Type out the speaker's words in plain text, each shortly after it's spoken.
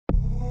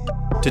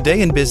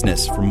Today in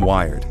Business from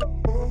Wired.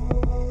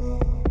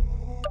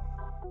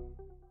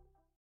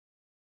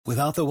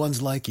 Without the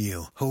ones like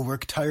you, who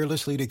work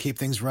tirelessly to keep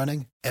things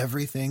running,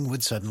 everything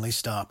would suddenly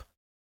stop.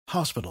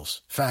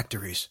 Hospitals,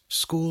 factories,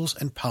 schools,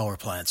 and power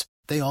plants,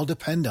 they all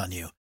depend on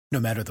you. No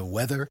matter the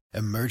weather,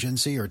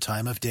 emergency, or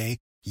time of day,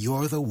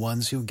 you're the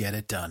ones who get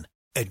it done.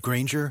 At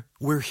Grainger,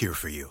 we're here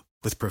for you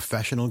with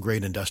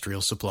professional-grade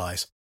industrial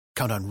supplies.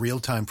 Count on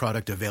real-time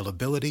product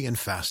availability and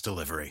fast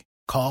delivery.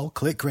 Call,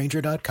 click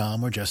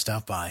Grainger.com, or just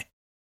stop by.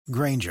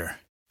 Grainger,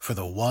 for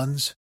the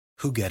ones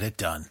who get it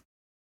done.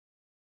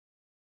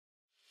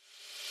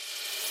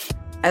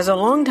 As a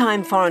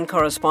longtime foreign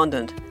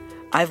correspondent,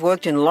 I've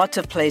worked in lots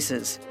of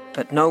places,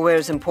 but nowhere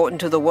as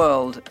important to the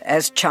world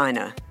as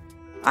China.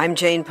 I'm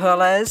Jane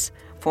Perlez,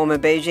 former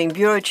Beijing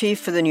bureau chief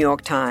for the New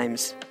York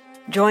Times.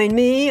 Join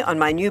me on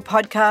my new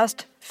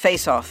podcast,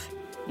 Face Off,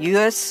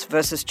 U.S.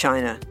 versus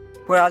China,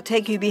 where I'll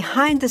take you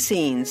behind the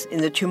scenes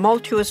in the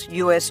tumultuous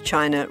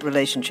U.S.-China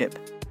relationship.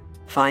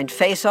 Find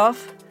Face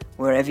Off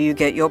wherever you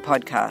get your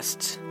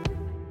podcasts.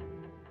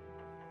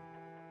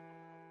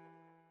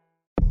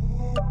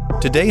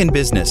 Today in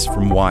Business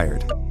from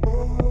Wired.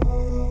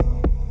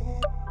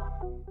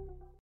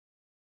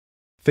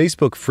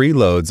 Facebook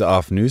freeloads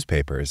off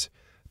newspapers.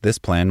 This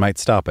plan might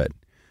stop it.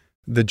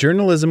 The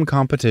Journalism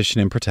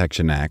Competition and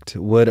Protection Act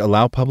would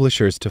allow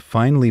publishers to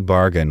finally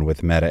bargain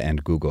with Meta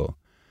and Google.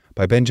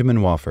 By Benjamin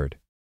Wofford.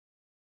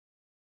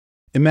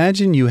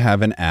 Imagine you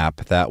have an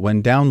app that,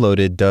 when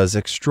downloaded, does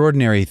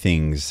extraordinary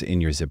things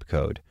in your zip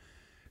code.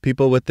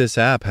 People with this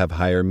app have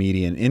higher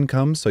median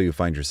income, so you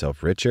find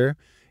yourself richer.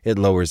 It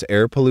lowers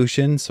air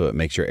pollution, so it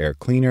makes your air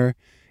cleaner.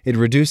 It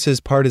reduces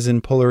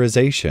partisan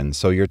polarization,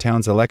 so your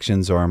town's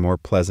elections are more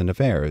pleasant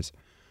affairs.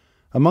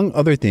 Among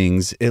other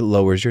things, it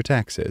lowers your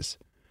taxes.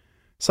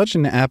 Such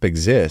an app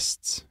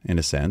exists, in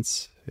a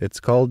sense. It's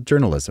called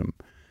journalism.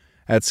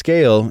 At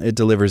scale, it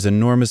delivers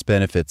enormous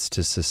benefits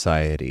to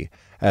society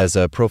as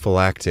a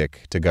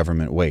prophylactic to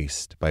government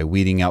waste by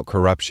weeding out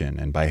corruption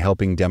and by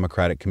helping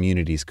democratic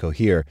communities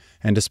cohere,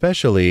 and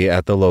especially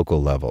at the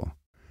local level.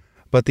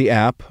 But the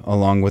app,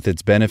 along with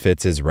its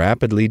benefits, is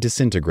rapidly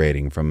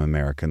disintegrating from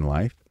American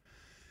life.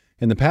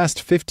 In the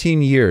past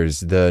 15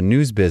 years, the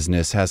news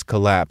business has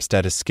collapsed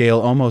at a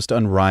scale almost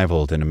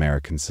unrivaled in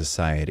American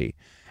society,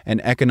 an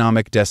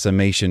economic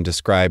decimation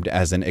described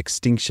as an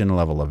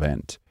extinction-level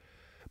event.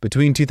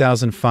 Between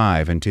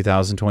 2005 and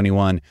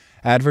 2021,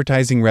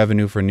 advertising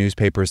revenue for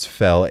newspapers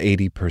fell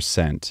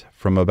 80%,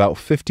 from about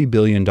 $50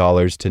 billion to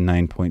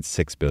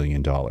 $9.6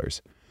 billion.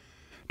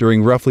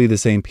 During roughly the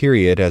same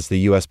period as the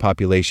U.S.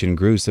 population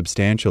grew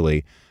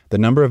substantially, the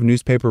number of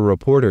newspaper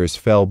reporters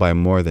fell by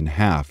more than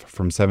half,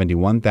 from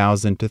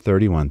 71,000 to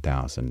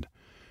 31,000.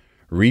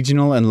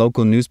 Regional and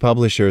local news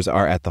publishers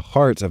are at the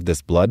heart of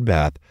this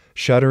bloodbath,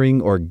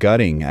 shuttering or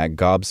gutting at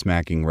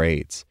gobsmacking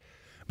rates.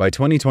 By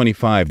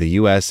 2025, the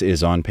U.S.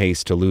 is on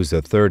pace to lose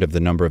a third of the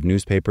number of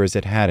newspapers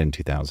it had in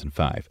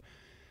 2005.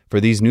 For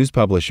these news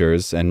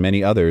publishers and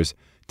many others,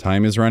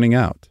 time is running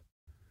out.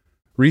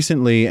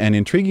 Recently, an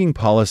intriguing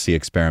policy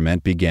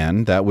experiment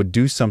began that would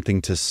do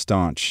something to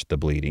staunch the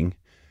bleeding.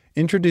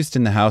 Introduced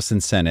in the House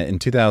and Senate in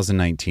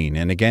 2019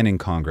 and again in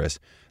Congress,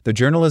 the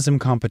Journalism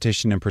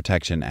Competition and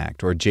Protection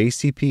Act, or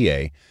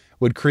JCPA,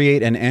 would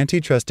create an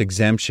antitrust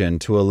exemption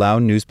to allow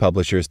news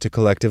publishers to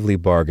collectively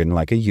bargain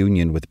like a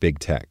union with big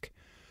tech.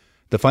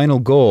 The final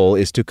goal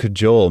is to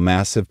cajole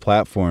massive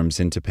platforms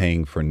into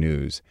paying for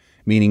news,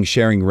 meaning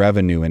sharing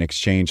revenue in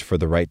exchange for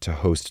the right to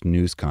host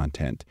news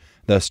content,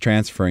 thus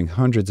transferring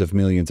hundreds of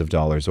millions of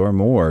dollars or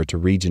more to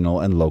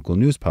regional and local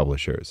news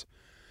publishers.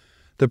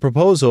 The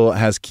proposal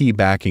has key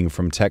backing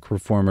from tech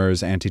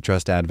reformers,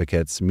 antitrust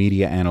advocates,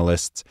 media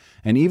analysts,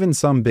 and even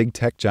some big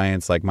tech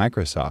giants like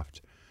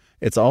Microsoft.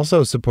 It's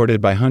also supported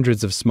by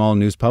hundreds of small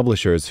news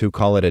publishers who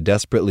call it a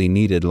desperately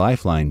needed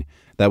lifeline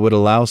that would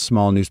allow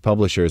small news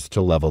publishers to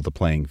level the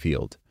playing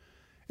field.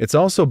 It's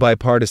also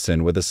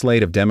bipartisan, with a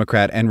slate of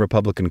Democrat and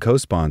Republican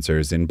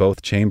co-sponsors in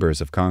both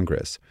chambers of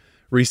Congress.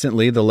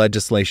 Recently, the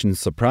legislation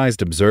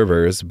surprised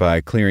observers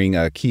by clearing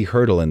a key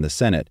hurdle in the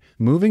Senate,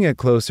 moving it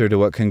closer to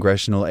what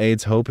congressional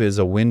aides hope is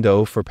a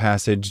window for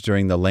passage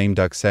during the lame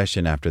duck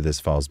session after this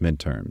fall's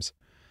midterms.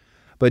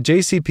 But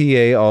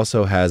JCPA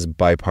also has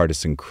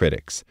bipartisan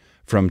critics,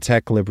 from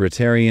tech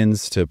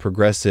libertarians to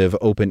progressive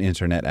open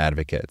internet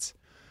advocates.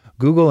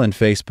 Google and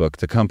Facebook,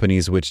 the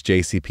companies which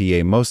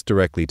JCPA most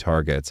directly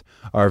targets,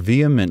 are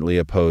vehemently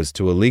opposed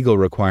to a legal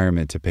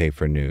requirement to pay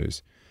for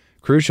news.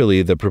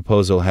 Crucially, the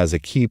proposal has a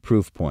key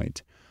proof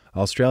point: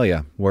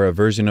 Australia, where a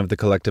version of the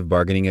collective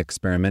bargaining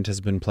experiment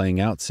has been playing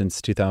out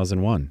since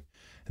 2001.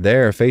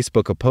 There,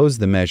 Facebook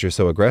opposed the measure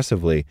so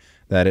aggressively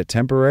that it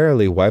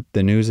temporarily wiped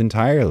the news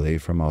entirely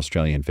from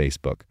Australian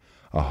Facebook,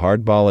 a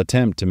hardball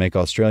attempt to make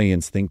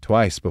Australians think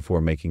twice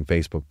before making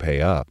Facebook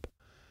pay up.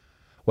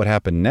 What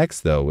happened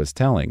next, though, was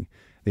telling.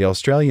 The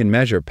Australian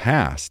measure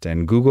passed,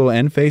 and Google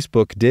and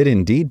Facebook did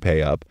indeed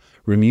pay up,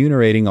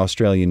 remunerating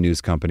Australian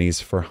news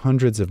companies for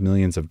hundreds of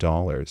millions of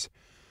dollars.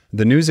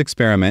 The news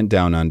experiment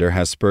down under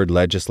has spurred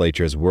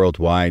legislatures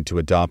worldwide to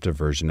adopt a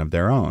version of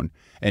their own.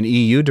 An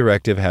EU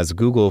directive has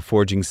Google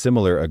forging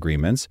similar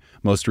agreements,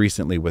 most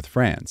recently with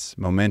France,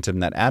 momentum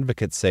that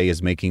advocates say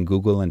is making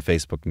Google and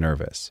Facebook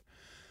nervous.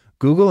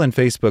 Google and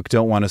Facebook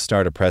don't want to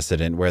start a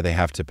precedent where they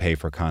have to pay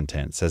for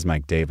content, says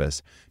Mike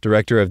Davis,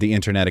 director of the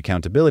Internet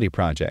Accountability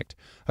Project,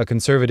 a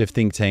conservative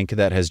think tank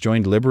that has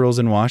joined liberals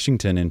in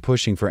Washington in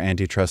pushing for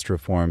antitrust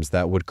reforms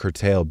that would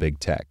curtail big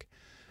tech.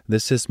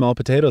 This is small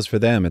potatoes for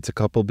them. It's a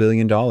couple $1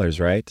 billion,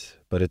 right?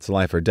 But it's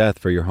life or death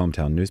for your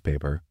hometown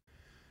newspaper.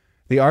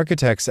 The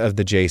architects of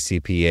the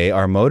JCPA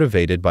are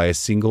motivated by a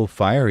single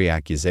fiery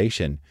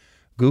accusation.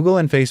 Google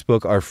and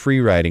Facebook are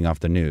free-riding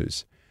off the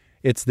news.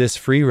 It's this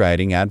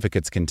free-riding,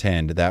 advocates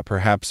contend, that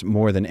perhaps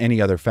more than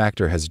any other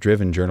factor has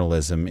driven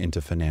journalism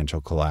into financial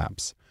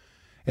collapse.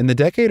 In the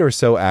decade or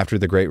so after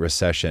the Great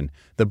Recession,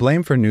 the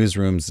blame for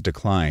newsrooms'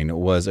 decline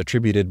was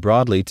attributed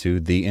broadly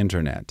to the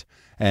Internet.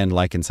 And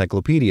like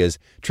encyclopedias,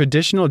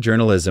 traditional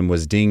journalism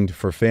was dinged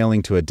for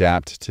failing to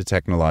adapt to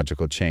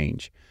technological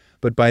change.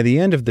 But by the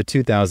end of the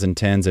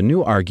 2010s, a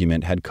new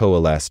argument had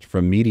coalesced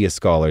from media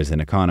scholars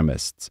and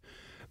economists.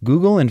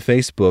 Google and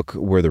Facebook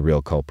were the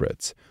real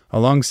culprits.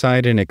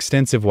 Alongside an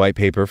extensive white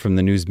paper from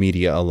the News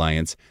Media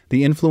Alliance,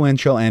 the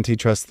influential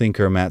antitrust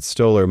thinker Matt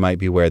Stoller might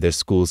be where this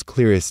school's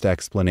clearest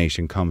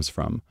explanation comes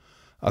from.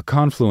 A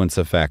confluence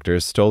of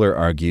factors, Stoller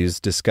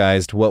argues,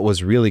 disguised what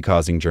was really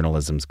causing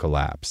journalism's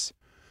collapse.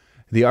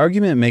 The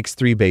argument makes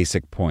three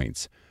basic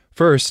points.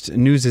 First,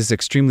 news is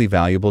extremely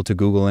valuable to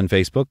Google and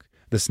Facebook.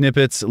 The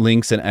snippets,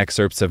 links, and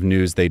excerpts of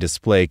news they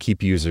display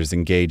keep users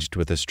engaged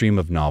with a stream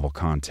of novel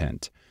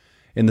content.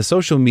 In the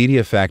social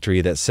media factory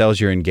that sells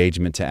your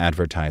engagement to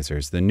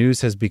advertisers, the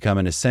news has become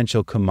an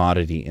essential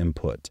commodity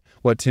input.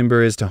 What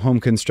timber is to home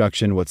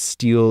construction, what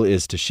steel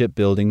is to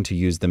shipbuilding, to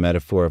use the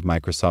metaphor of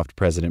Microsoft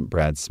President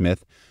Brad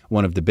Smith,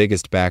 one of the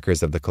biggest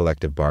backers of the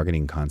collective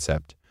bargaining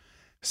concept.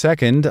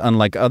 Second,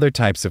 unlike other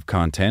types of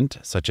content,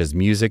 such as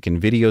music and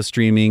video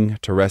streaming,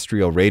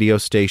 terrestrial radio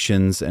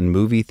stations, and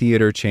movie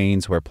theater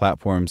chains where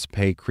platforms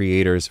pay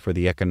creators for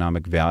the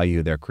economic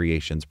value their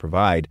creations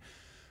provide,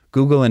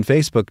 Google and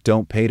Facebook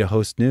don't pay to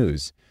host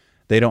news.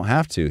 They don't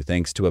have to,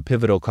 thanks to a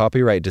pivotal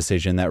copyright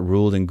decision that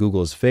ruled in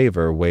Google's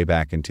favor way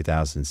back in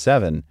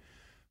 2007.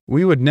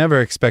 We would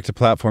never expect a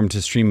platform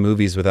to stream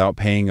movies without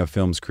paying a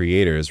film's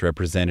creators,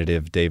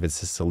 Representative David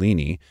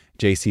Cicilline,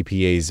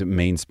 JCPA's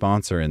main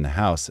sponsor in the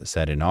House,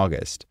 said in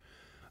August.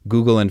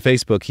 Google and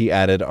Facebook, he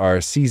added,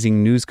 are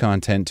seizing news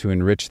content to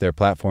enrich their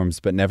platforms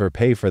but never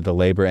pay for the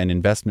labor and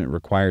investment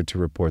required to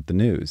report the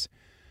news.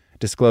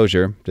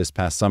 Disclosure, this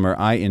past summer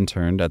I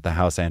interned at the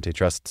House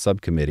Antitrust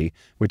Subcommittee,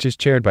 which is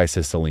chaired by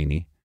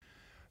Cicilline.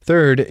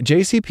 Third,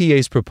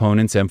 JCPA's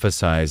proponents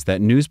emphasize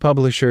that news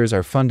publishers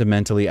are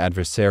fundamentally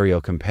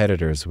adversarial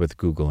competitors with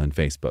Google and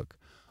Facebook.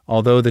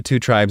 Although the two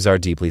tribes are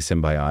deeply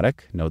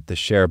symbiotic, note the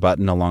share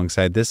button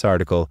alongside this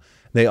article,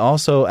 they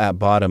also at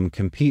bottom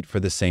compete for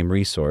the same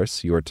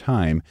resource, your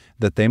time,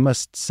 that they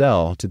must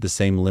sell to the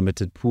same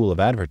limited pool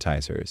of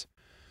advertisers.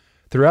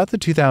 Throughout the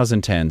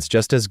 2010s,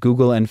 just as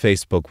Google and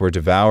Facebook were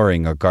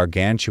devouring a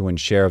gargantuan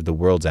share of the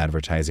world's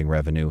advertising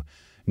revenue,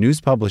 news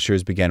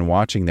publishers began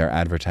watching their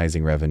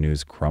advertising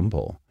revenues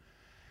crumble.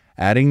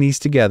 Adding these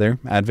together,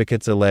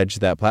 advocates allege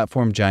that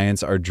platform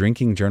giants are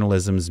drinking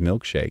journalism's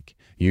milkshake,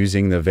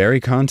 using the very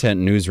content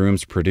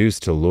newsrooms produce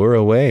to lure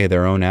away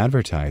their own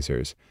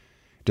advertisers.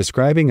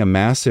 Describing a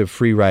massive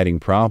free-riding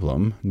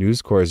problem,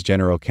 News Corp's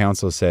general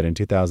counsel said in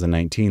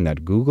 2019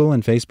 that Google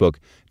and Facebook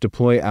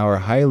deploy our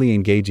highly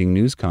engaging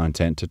news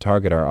content to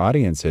target our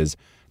audiences,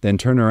 then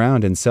turn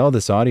around and sell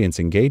this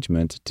audience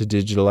engagement to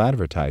digital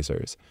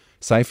advertisers,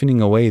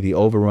 siphoning away the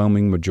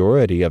overwhelming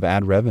majority of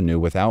ad revenue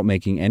without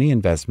making any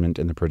investment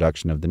in the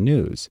production of the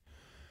news.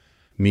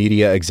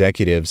 Media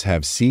executives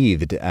have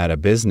seethed at a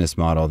business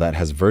model that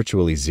has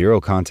virtually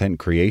zero content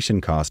creation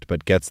cost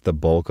but gets the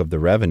bulk of the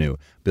revenue,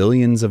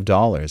 billions of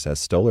dollars, as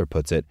Stoller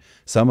puts it,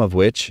 some of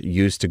which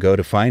used to go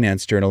to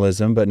finance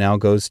journalism but now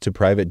goes to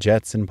private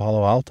jets in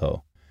Palo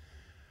Alto.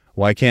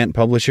 Why can't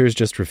publishers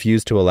just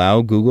refuse to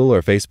allow Google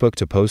or Facebook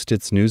to post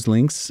its news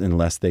links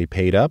unless they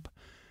paid up?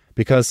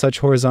 Because such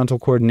horizontal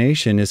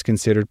coordination is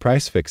considered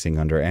price fixing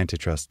under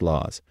antitrust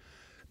laws.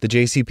 The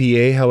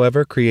JCPA,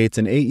 however, creates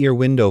an 8-year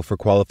window for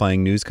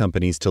qualifying news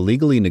companies to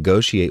legally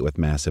negotiate with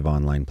massive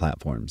online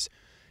platforms.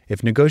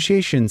 If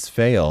negotiations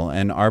fail,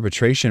 an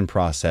arbitration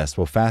process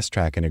will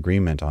fast-track an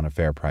agreement on a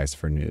fair price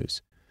for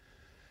news.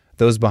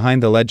 Those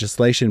behind the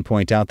legislation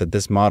point out that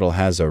this model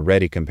has a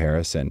ready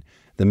comparison: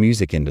 the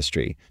music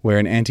industry, where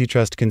an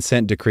antitrust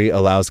consent decree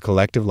allows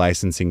collective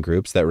licensing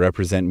groups that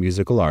represent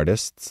musical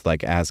artists,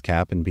 like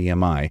ASCAP and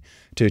BMI,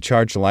 to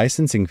charge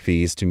licensing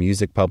fees to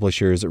music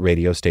publishers,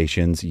 radio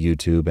stations,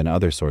 YouTube, and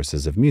other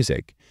sources of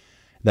music.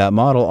 That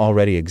model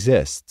already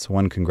exists,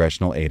 one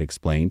congressional aide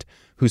explained,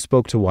 who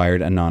spoke to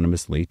Wired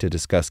anonymously to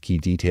discuss key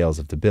details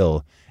of the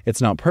bill.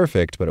 It's not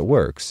perfect, but it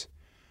works.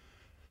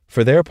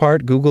 For their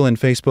part, Google and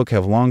Facebook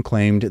have long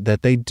claimed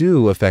that they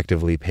do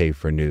effectively pay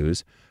for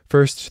news.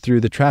 First,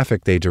 through the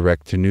traffic they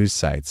direct to news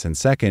sites, and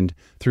second,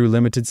 through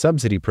limited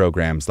subsidy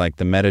programs like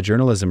the Meta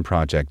Journalism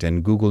Project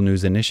and Google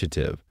News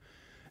Initiative.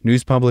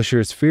 News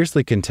publishers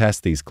fiercely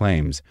contest these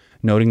claims,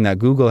 noting that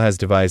Google has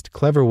devised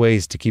clever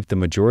ways to keep the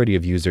majority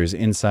of users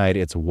inside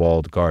its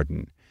walled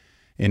garden.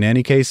 In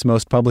any case,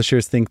 most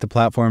publishers think the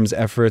platform's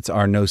efforts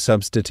are no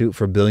substitute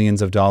for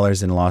billions of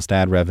dollars in lost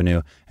ad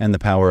revenue and the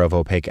power of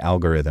opaque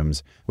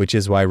algorithms, which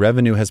is why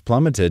revenue has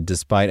plummeted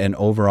despite an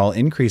overall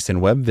increase in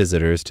web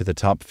visitors to the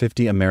top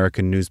 50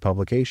 American news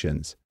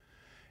publications.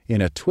 In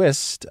a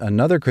twist,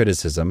 another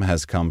criticism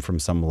has come from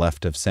some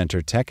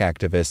left-of-center tech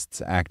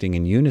activists acting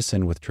in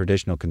unison with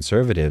traditional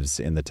conservatives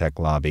in the tech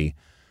lobby.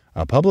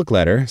 A public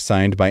letter,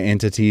 signed by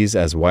entities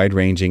as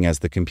wide-ranging as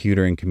the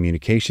Computer and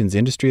Communications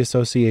Industry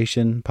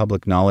Association,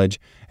 Public Knowledge,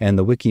 and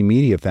the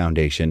Wikimedia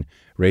Foundation,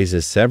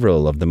 raises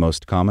several of the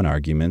most common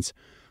arguments.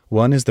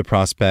 One is the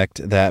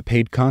prospect that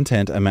paid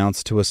content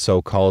amounts to a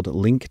so-called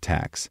link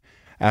tax,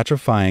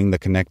 atrophying the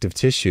connective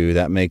tissue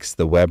that makes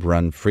the web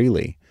run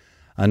freely.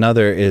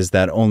 Another is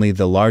that only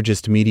the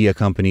largest media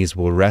companies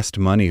will wrest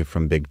money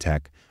from big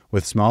tech,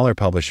 with smaller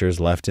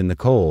publishers left in the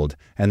cold,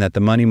 and that the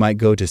money might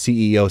go to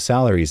CEO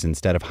salaries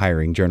instead of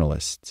hiring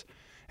journalists.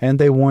 And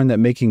they warn that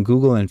making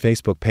Google and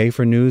Facebook pay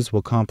for news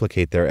will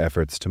complicate their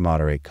efforts to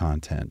moderate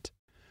content.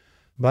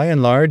 By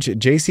and large,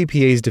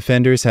 JCPA's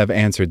defenders have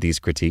answered these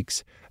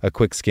critiques. A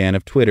quick scan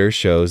of Twitter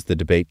shows the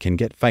debate can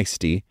get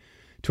feisty.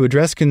 To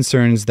address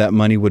concerns that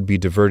money would be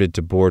diverted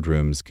to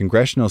boardrooms,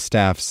 congressional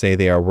staff say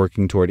they are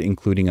working toward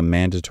including a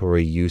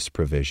mandatory use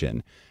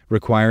provision,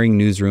 requiring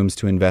newsrooms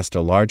to invest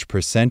a large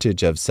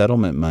percentage of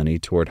settlement money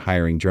toward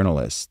hiring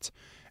journalists.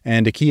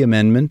 And a key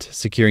amendment,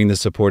 securing the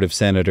support of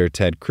Senator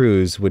Ted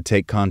Cruz, would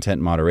take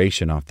content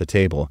moderation off the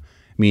table,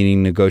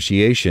 meaning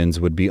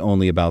negotiations would be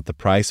only about the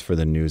price for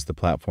the news the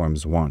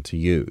platforms want to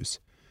use.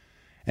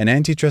 An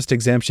antitrust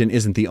exemption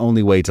isn't the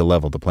only way to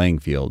level the playing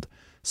field.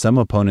 Some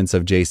opponents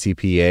of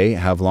JCPA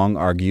have long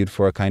argued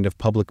for a kind of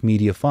public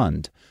media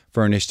fund,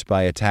 furnished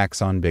by a tax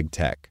on big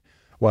tech.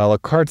 While a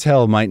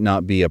cartel might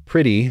not be a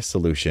pretty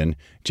solution,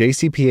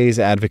 JCPA's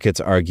advocates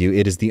argue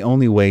it is the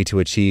only way to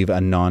achieve a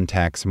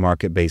non-tax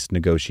market-based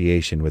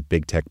negotiation with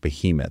big tech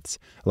behemoths,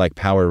 like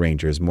Power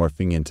Rangers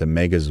morphing into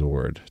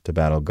Megazord to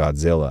battle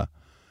Godzilla.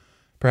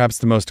 Perhaps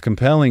the most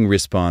compelling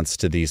response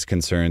to these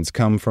concerns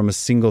come from a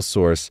single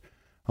source,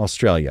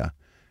 Australia.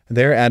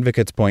 Their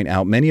advocates point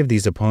out many of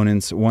these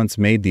opponents once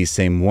made these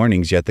same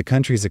warnings, yet the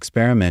country's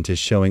experiment is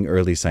showing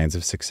early signs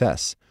of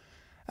success.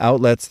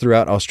 Outlets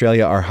throughout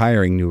Australia are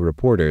hiring new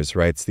reporters,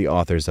 writes the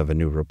authors of a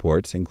new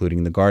report,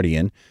 including The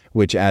Guardian,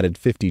 which added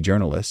 50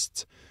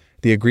 journalists.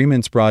 The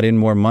agreements brought in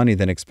more money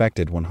than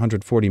expected,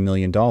 $140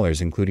 million,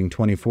 including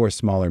 24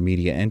 smaller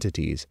media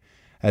entities.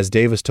 As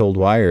Davis told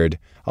Wired,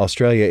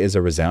 Australia is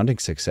a resounding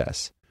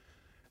success.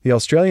 The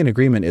Australian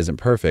agreement isn't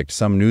perfect.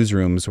 Some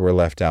newsrooms were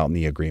left out in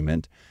the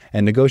agreement,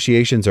 and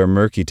negotiations are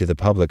murky to the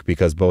public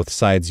because both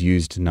sides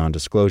used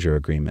non-disclosure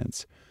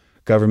agreements.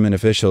 Government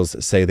officials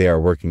say they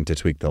are working to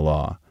tweak the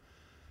law.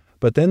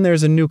 But then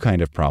there's a new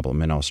kind of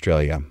problem in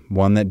Australia,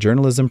 one that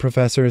journalism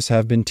professors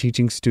have been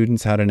teaching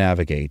students how to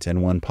navigate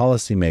and one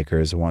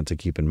policymakers want to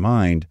keep in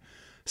mind.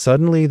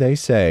 Suddenly, they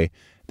say,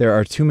 there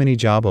are too many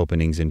job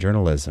openings in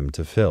journalism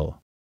to fill.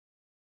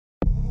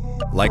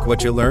 Like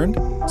what you learned?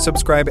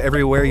 Subscribe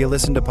everywhere you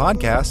listen to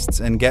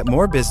podcasts and get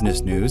more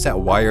business news at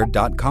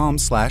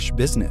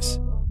wired.com/business.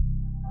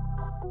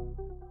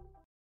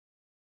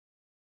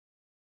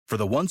 For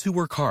the ones who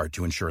work hard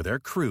to ensure their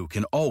crew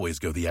can always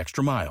go the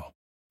extra mile,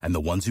 and the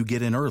ones who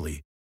get in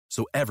early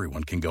so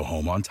everyone can go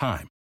home on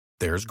time,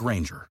 there's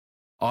Grainger,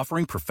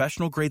 offering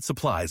professional-grade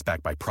supplies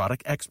backed by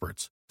product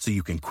experts so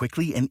you can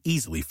quickly and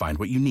easily find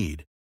what you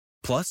need.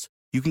 Plus,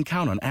 you can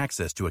count on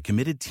access to a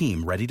committed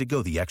team ready to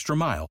go the extra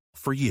mile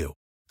for you.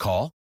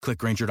 Call, click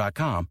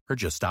Grainger.com, or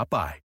just stop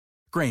by.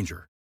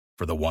 Grainger,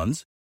 for the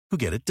ones who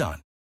get it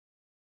done.